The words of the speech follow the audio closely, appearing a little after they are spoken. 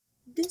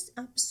this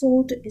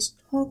episode is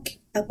talking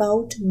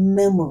about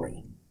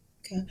memory.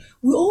 Okay,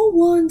 we all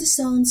want to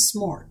sound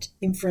smart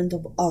in front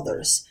of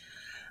others,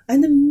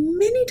 and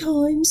many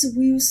times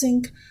we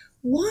think,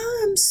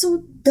 "Why I'm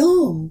so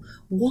dumb?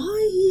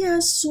 Why he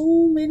has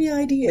so many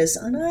ideas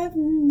and I have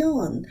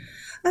none?"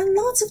 And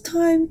lots of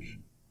time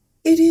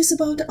it is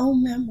about our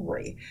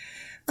memory.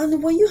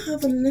 And when you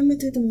have a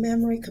limited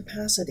memory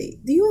capacity,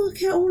 you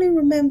can only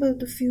remember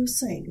the few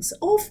things.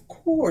 Of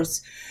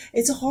course,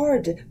 it's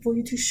hard for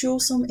you to show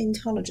some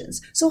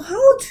intelligence. So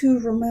how to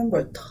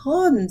remember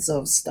tons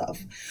of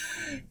stuff?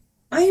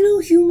 I know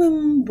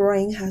human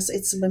brain has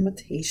its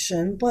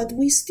limitation, but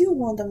we still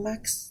want to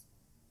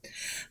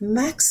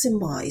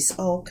maximize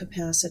our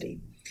capacity.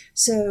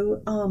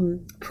 So,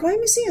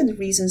 primacy and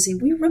recency,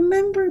 we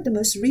remember the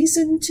most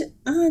recent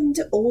and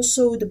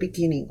also the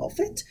beginning of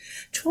it.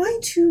 Try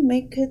to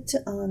make it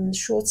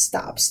short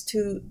stops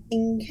to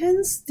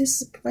enhance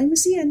this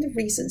primacy and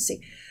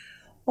recency.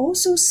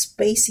 Also,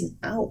 spacing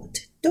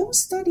out. Don't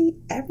study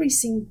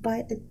everything by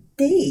a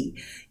day.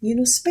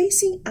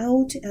 Spacing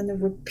out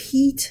and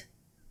repeat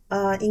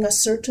in a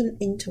certain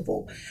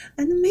interval,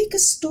 and make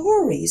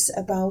stories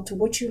about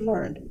what you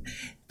learned.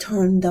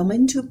 Turn them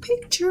into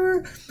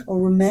picture or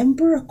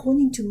remember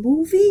according to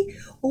movie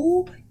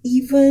or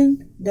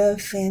even the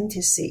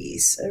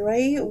fantasies,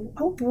 right?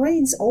 Our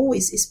brains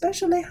always,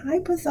 especially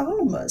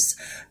hypothalamus,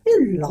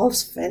 it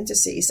loves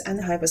fantasies, and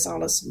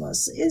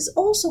hypothalamus is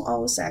also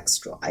our sex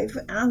drive,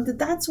 and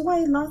that's why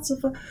lots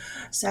of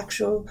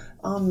sexual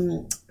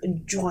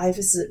drive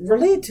is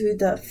related to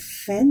the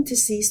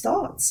fantasy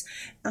thoughts.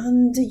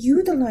 And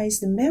utilize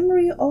the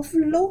memory of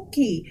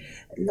Loki.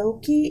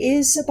 Loki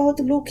is about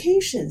the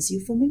locations.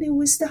 You're familiar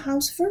with the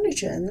house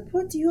furniture, and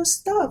put your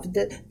stuff,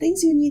 the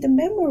things you need to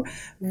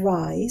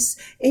memorize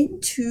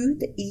into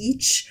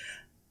each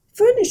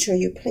furniture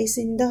you place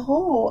in the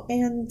hall,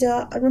 and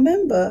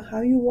remember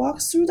how you walk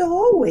through the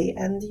hallway,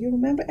 and you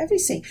remember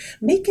everything.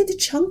 Make it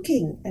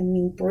chunking.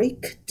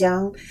 Break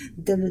down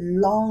the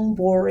long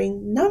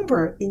boring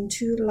number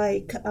into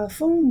like a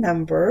phone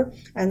number,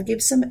 and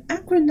give some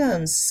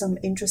acronyms, some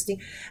interesting,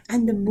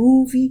 and the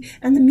movie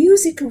and the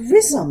music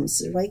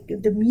rhythms, right?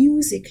 The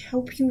music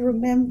help you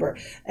remember.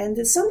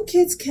 And some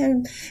kids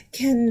can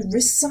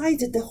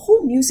recite the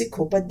whole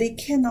musical, but they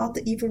cannot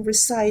even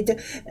recite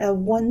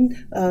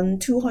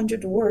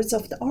 200 words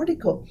of the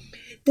article.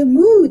 The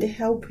mood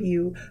help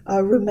you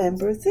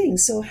remember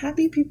things. So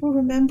happy people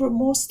remember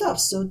more stuff.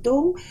 So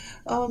don't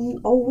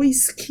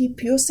always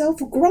keep yourself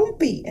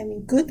grumpy.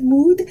 Good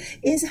mood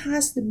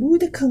has the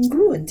mood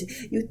congruent.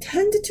 You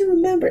tend to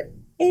remember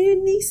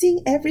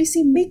anything,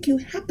 everything make you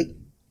happy.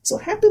 So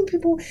happy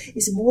people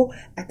is more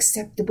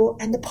acceptable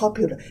and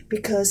popular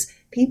because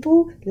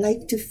people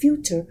like to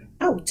filter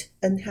out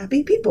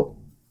unhappy people.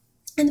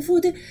 And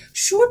for the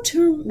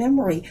short-term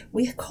memory,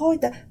 we call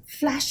it the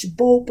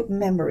flashbulb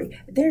memory.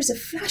 There's a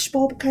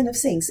flashbulb kind of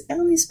things,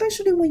 and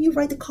especially when you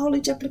write a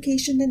college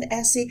application and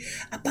essay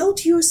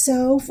about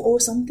yourself or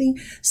something,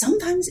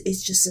 sometimes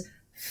it's just a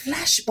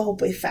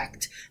flashbulb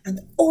effect, and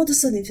all of a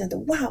sudden you think,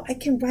 wow, I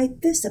can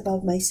write this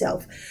about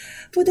myself.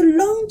 For the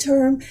long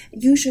term,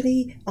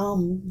 usually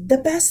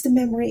the best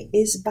memory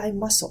is by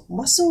muscle.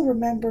 Muscle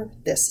remember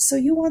this. So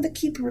you want to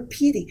keep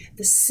repeating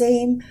the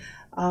same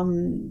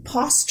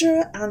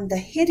posture and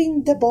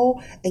hitting the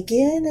ball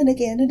again and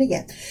again and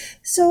again.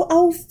 So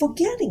our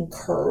forgetting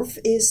curve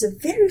is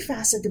very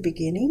fast at the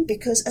beginning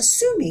because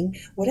assuming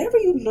whatever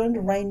you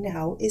learned right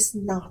now is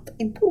not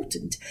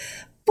important.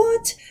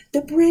 But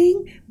the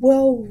brain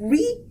will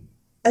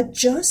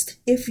readjust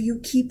if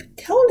you keep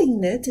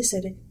telling it to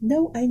say,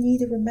 no, I need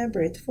to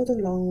remember it for the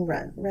long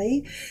run,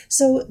 right?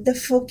 So the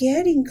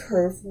forgetting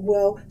curve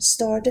will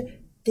start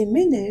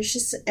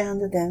diminishes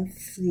and then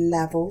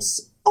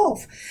levels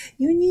off.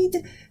 You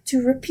need to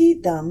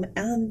repeat them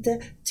and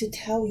to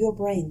tell your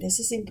brain this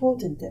is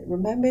important.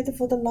 Remember it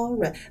for the long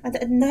run. And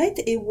at night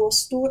it will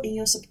store in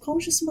your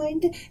subconscious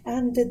mind,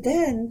 and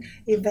then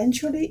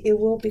eventually it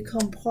will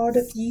become part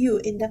of you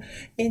in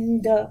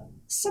the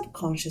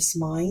subconscious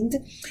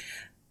mind.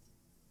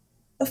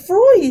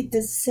 Freud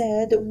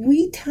said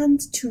we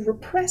tend to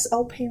repress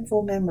our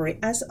painful memory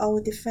as our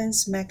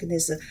defense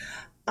mechanism.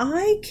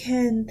 I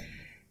can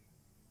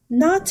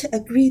not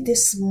agree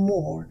this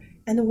more.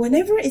 And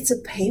whenever it's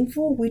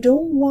painful, we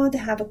don't want to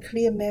have a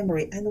clear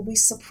memory, and we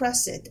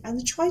suppress it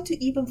and try to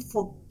even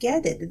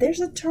forget it. There's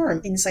a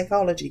term in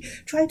psychology,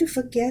 try to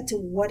forget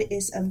what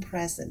is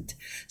unpleasant.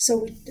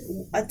 So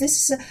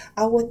this is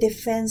our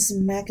defense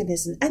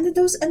mechanism. And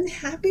those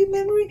unhappy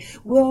memory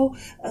will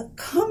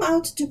come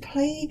out to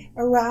play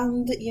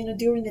around,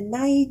 during the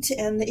night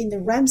and in the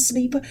REM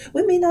sleep.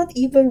 We may not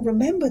even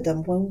remember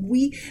them when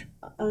we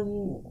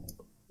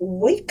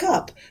wake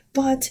up,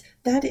 but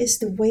that is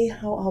the way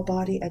how our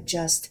body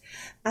adjusts.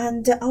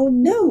 And our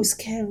nose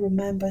can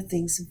remember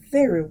things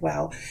very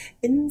well.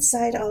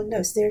 Inside our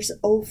nose there's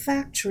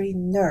olfactory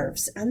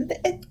nerves, and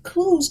it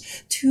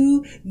close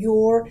to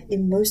your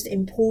most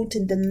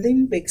important the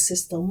limbic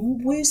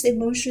system with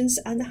emotions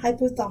and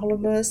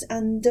hypothalamus,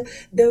 and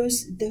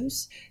those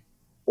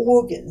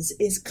organs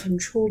is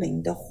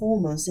controlling the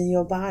hormones in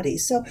your body.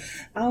 So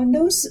our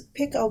nose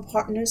pick our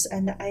partners,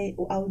 and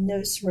our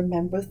nose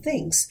remember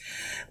things.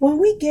 When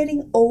we're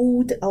getting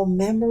old, our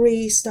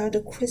memory start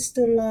to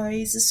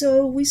crystallize.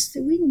 So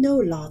we know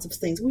lots of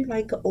things. We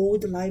like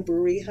old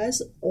library,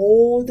 has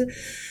all the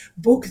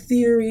book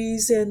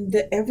theories and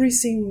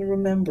everything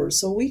remember.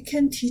 So we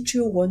can teach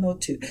you one or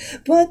two.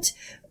 But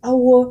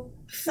our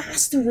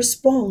fast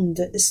respond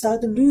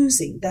start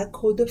losing. That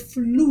called the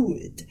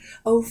fluid.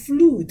 Our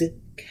fluid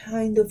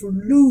kind of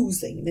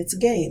losing its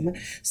game.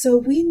 So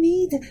we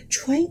need to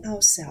train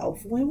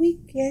ourselves. When we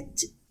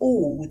get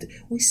old,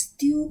 we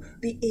still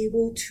be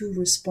able to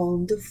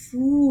respond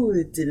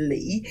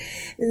fluidly.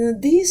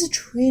 These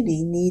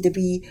training need to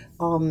be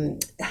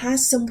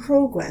has some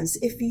programs.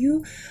 If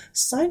you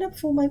sign up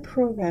for my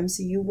programs,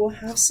 you will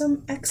have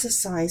some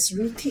exercise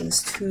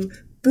routines to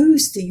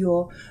boost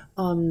your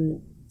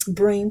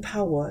brain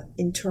power.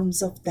 In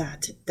terms of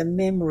that, the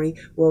memory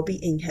will be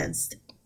enhanced.